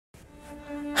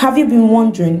Have you been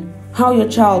wondering how your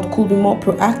child could be more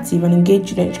proactive and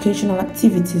engaged in educational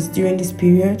activities during this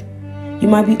period? You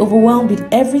might be overwhelmed with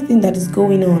everything that is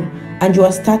going on, and you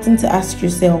are starting to ask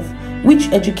yourself, which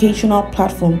educational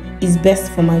platform is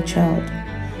best for my child?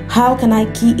 How can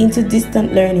I key into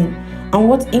distant learning, and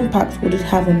what impact would it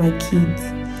have on my kids?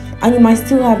 And you might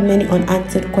still have many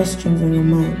unanswered questions on your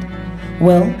mind.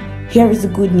 Well, here is the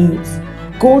good news.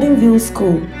 Goldenville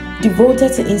School,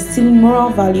 devoted to instilling moral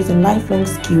values and lifelong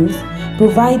skills,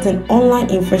 provides an online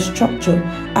infrastructure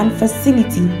and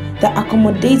facility that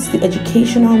accommodates the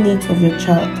educational needs of your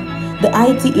child. The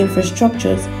IT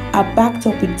infrastructures are backed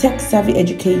up with tech-savvy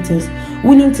educators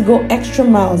willing to go extra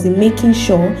miles in making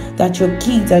sure that your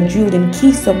kids are drilled in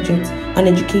key subjects and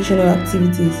educational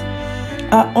activities.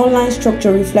 Our online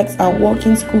structure reflects our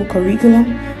working school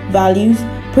curriculum, values,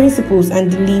 principles,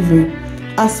 and delivery.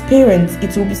 As parents,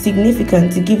 it will be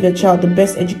significant to give your child the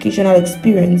best educational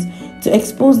experience, to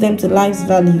expose them to life's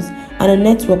values and a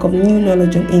network of new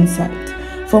knowledge and insight.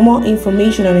 For more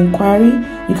information and inquiry,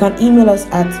 you can email us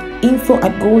at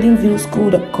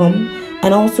info@goldenvilleschool.com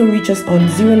and also reach us on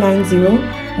 090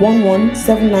 11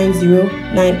 790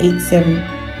 987.